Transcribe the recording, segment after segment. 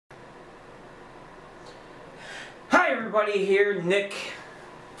everybody, here Nick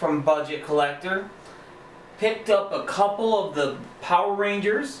from Budget Collector. Picked up a couple of the Power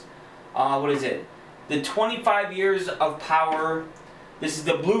Rangers. What is it? The 25 years of power. This is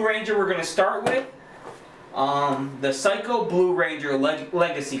the Blue Ranger we're going to start with. The Psycho Blue Ranger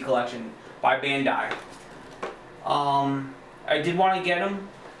Legacy Collection by Bandai. I did want to get them.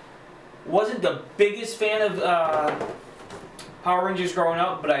 Wasn't the biggest fan of Power Rangers growing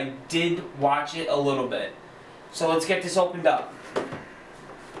up, but I did watch it a little bit. So let's get this opened up.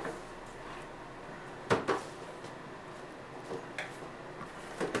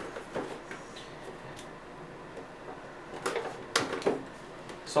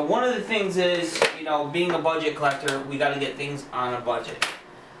 So one of the things is, you know, being a budget collector, we got to get things on a budget.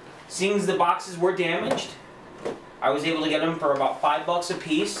 Seeing as the boxes were damaged, I was able to get them for about $5 a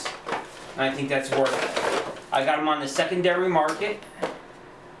piece, and I think that's worth it. I got them on the secondary market,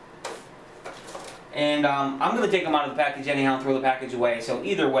 and I'm going to take them out of the package anyhow and throw the package away, so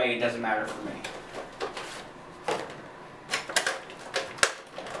either way it doesn't matter for me.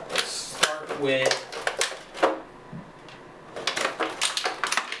 Let's start with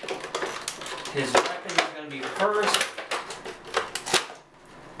his weapon is going to be first.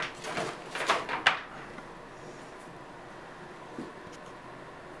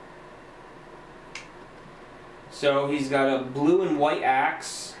 So he's got a blue and white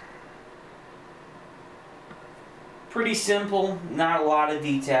axe. Pretty simple, not a lot of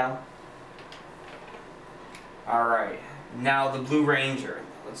detail. Alright, now the Blue Ranger.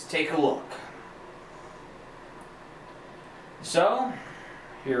 Let's take a look. So,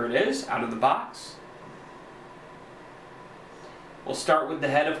 here it is, out of the box. We'll start with the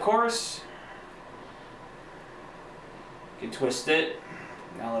head, of course. You can twist it.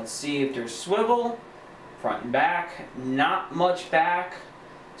 Now let's see if there's swivel. Front and back. Not much back.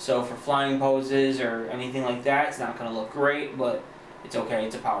 So for flying poses or anything like that, it's not going to look great, but it's okay.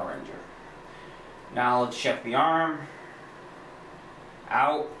 It's a Power Ranger. Now let's check the arm.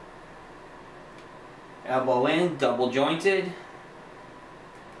 Out. Elbow in, double jointed.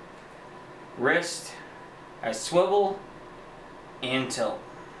 Wrist has swivel and tilt.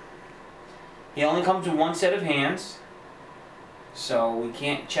 He only comes with one set of hands, so we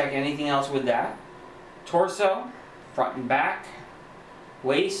can't check anything else with that. Torso, front and back,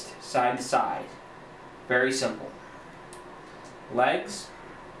 waist, side to side. Very simple. Legs,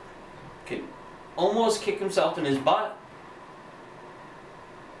 can almost kick himself in his butt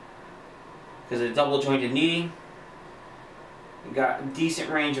because of a double jointed knee. We got a decent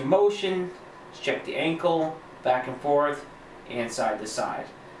range of motion. Let's check the ankle, back and forth, and side to side.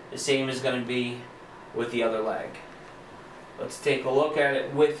 The same is going to be with the other leg. Let's take a look at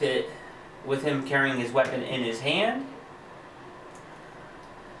it with him carrying his weapon in his hand.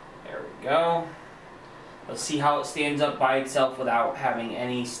 There we go. Let's see how it stands up by itself without having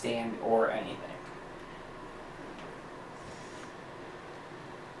any stand or anything.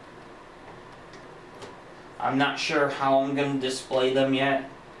 I'm not sure how I'm going to display them yet.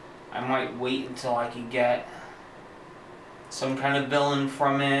 I might wait until I can get some kind of villain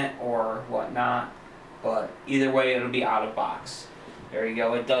from it or whatnot. But either way, it'll be out of box. There you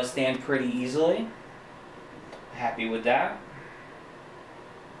go. It does stand pretty easily. Happy with that.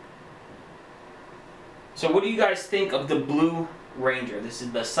 So what do you guys think of the Blue Ranger? This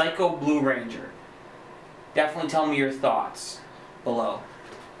is the Psycho Blue Ranger. Definitely tell me your thoughts below.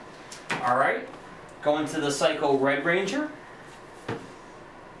 Alright. Going to the Psycho Red Ranger.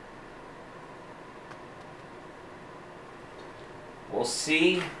 We'll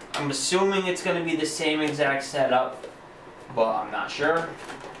see. I'm assuming it's going to be the same exact setup, but I'm not sure.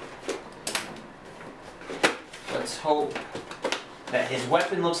 Let's hope that his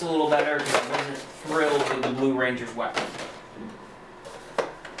weapon looks a little better because I wasn't thrilled with the Blue Ranger's weapon.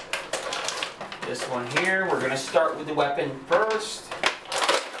 This one here, we're going to start with the weapon first.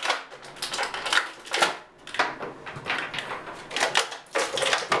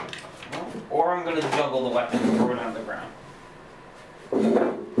 Or I'm going to juggle the weapon and throw it on the ground.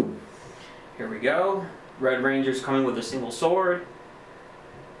 Here we go. Red Ranger's coming with a single sword.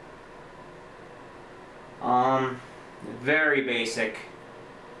 Very basic.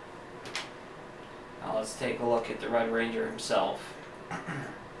 Now let's take a look at the Red Ranger himself.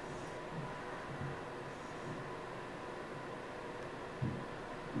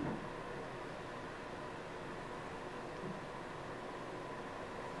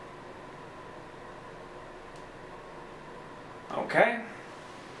 Okay.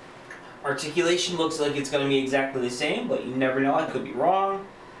 Articulation looks like it's going to be exactly the same, but you never know. I could be wrong.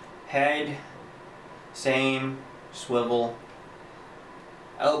 Head, same. Swivel.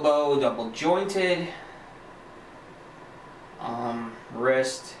 Elbow, double jointed.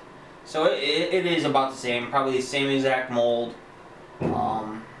 wrist. So it is about the same, probably the same exact mold.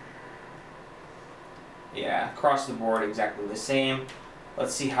 Yeah, across the board exactly the same.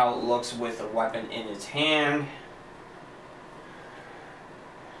 Let's see how it looks with a weapon in its hand.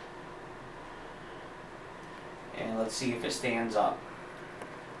 And let's see if it stands up.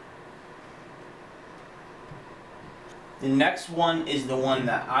 The next one is the one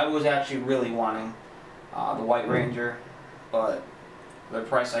that I was actually really wanting, the White Ranger, but for the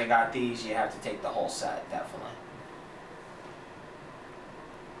price I got these, you have to take the whole set, definitely.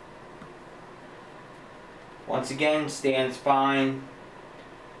 Once again, stands fine.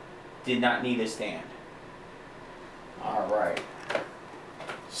 Did not need a stand. Alright.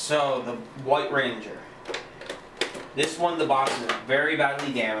 So, the White Ranger. This one, the box is very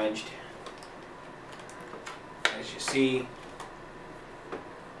badly damaged. As you see.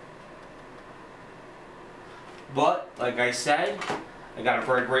 But, like I said, I got it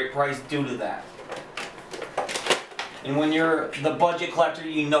for a great price due to that. And when you're the budget collector,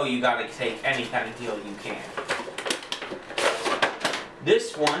 you know you gotta take any kind of deal you can.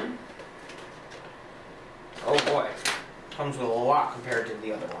 This one, oh boy, comes with a lot compared to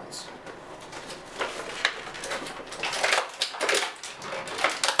the other ones.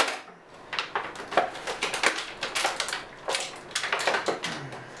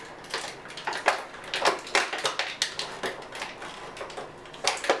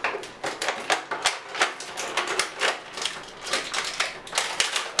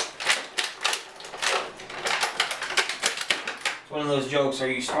 One of those jokes,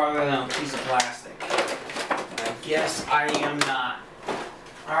 are you smarter than a piece of plastic? I guess I am not.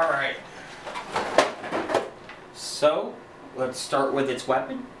 Alright. So, let's start with its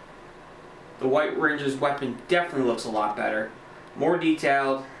weapon. The White Ranger's weapon definitely looks a lot better. More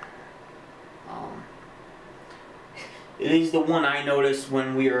detailed. It is the one I noticed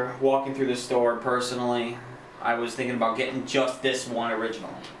when we were walking through the store personally. I was thinking about getting just this one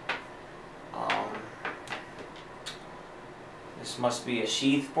originally. This must be a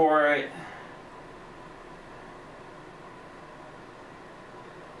sheath for it.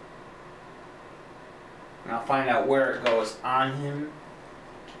 And I'll find out where it goes on him.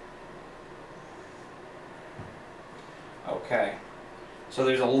 Okay. So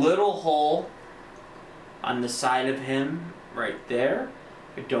there's a little hole on the side of him right there.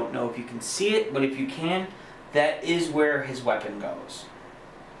 I don't know if you can see it, but if you can, that is where his weapon goes.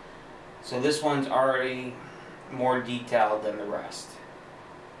 So this one's already more detailed than the rest.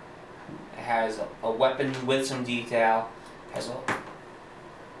 It has a weapon with some detail, has a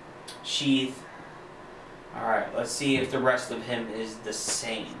sheath. Alright, let's see if the rest of him is the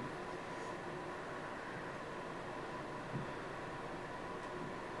same.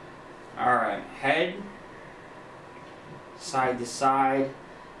 Alright, head, side to side.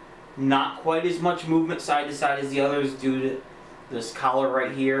 Not quite as much movement side to side as the others due to this collar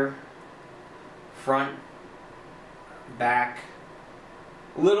right here. Front, back,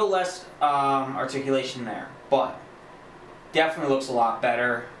 a little less articulation there, but definitely looks a lot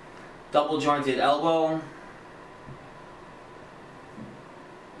better. Double jointed elbow,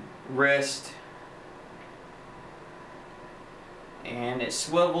 wrist, and it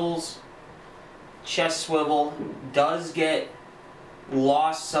swivels. Chest swivel does get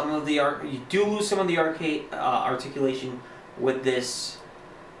lost some of the you do lose some of the articulation with this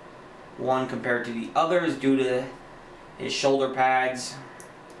one compared to the others due to his shoulder pads.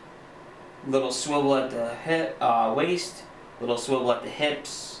 Little swivel at the hip, waist, little swivel at the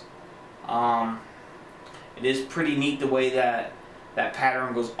hips. It is pretty neat the way that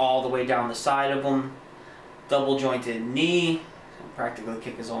pattern goes all the way down the side of him. Double jointed knee, so practically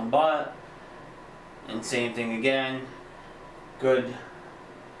kick his own butt. And same thing again. Good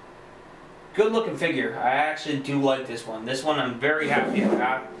looking figure. I actually do like this one. This one I'm very happy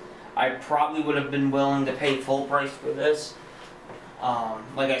about. I probably would have been willing to pay full price for this.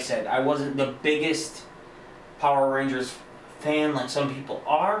 Like I said, I wasn't the biggest Power Rangers fan like some people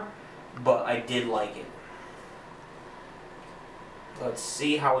are, but I did like it. Let's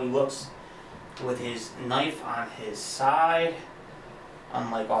see how he looks with his knife on his side,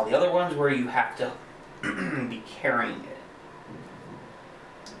 unlike all the other ones where you have to be carrying it.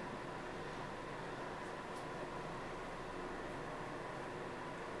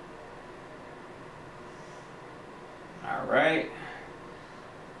 Alright,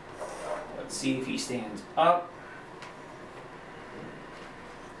 let's see if he stands up.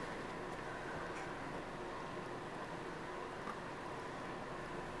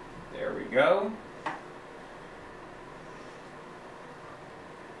 There we go.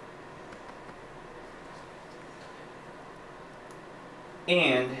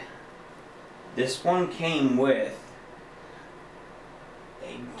 And this one came with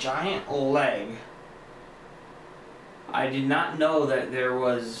a giant leg. I did not know that there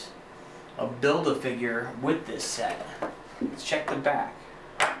was a Build-A-Figure with this set. Let's check the back.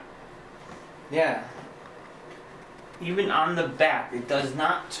 Yeah. Even on the back, it does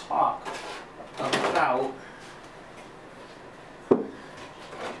not talk about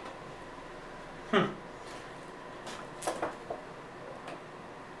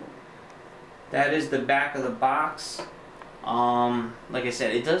That is the back of the box. Like I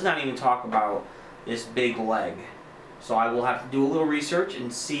said, it does not even talk about this big leg. So I will have to do a little research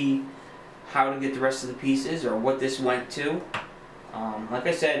and see how to get the rest of the pieces or what this went to. Like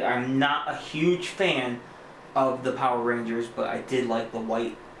I said, I'm not a huge fan of the Power Rangers, but I did like the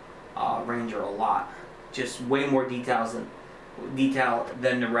White Ranger a lot. Just way more detail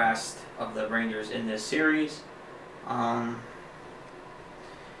than the rest of the Rangers in this series.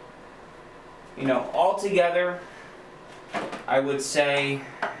 You know, altogether, I would say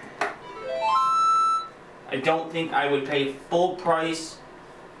I don't think I would pay full price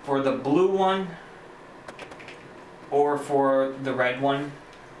for the blue one or for the red one,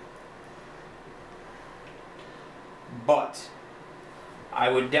 but I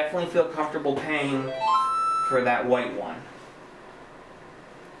would definitely feel comfortable paying for that white one.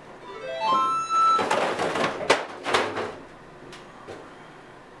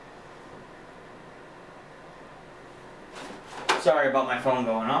 Sorry about my phone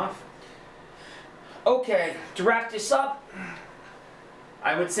going off. Okay, to wrap this up,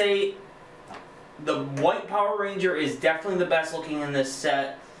 I would say the white Power Ranger is definitely the best looking in this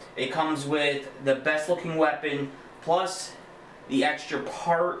set. It comes with the best looking weapon, plus the extra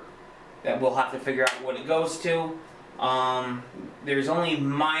part that we'll have to figure out what it goes to. There's only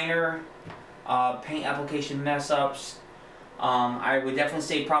minor paint application mess ups. I would definitely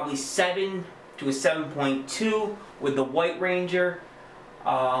say probably 7 to a 7.2 with the White Ranger.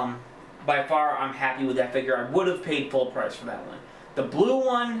 By far, I'm happy with that figure. I would have paid full price for that one. The blue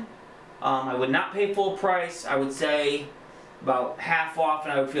one, I would not pay full price. I would say about half off,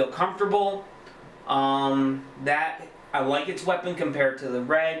 and I would feel comfortable. That I like its weapon compared to the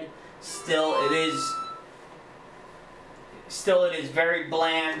red. Still, it is very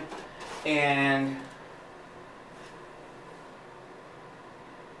bland, and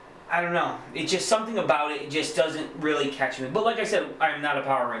I don't know. It's just something about it. It just doesn't really catch me. But like I said, I'm not a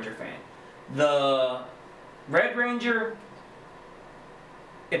Power Ranger fan. The Red Ranger,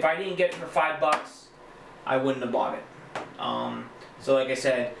 if I didn't get it for $5, I wouldn't have bought it. So like I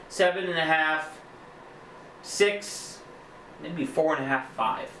said, 7.5, 6, maybe 4.5,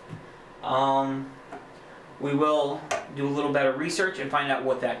 5. We will do a little better research and find out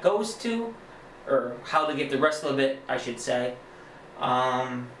what that goes to, or how to get the rest of it, I should say.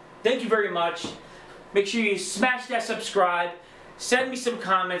 Thank you very much. Make sure you smash that subscribe. Send me some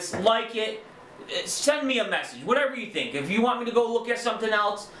comments. Like it. Send me a message. Whatever you think. If you want me to go look at something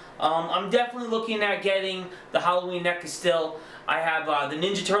else, I'm definitely looking at getting the Halloween NECA still. I have the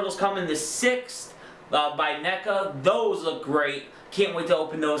Ninja Turtles coming the 6th by NECA. Those look great. Can't wait to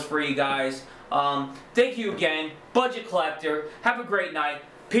open those for you guys. Thank you again. Budget Collector. Have a great night.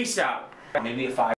 Peace out. Maybe a 5.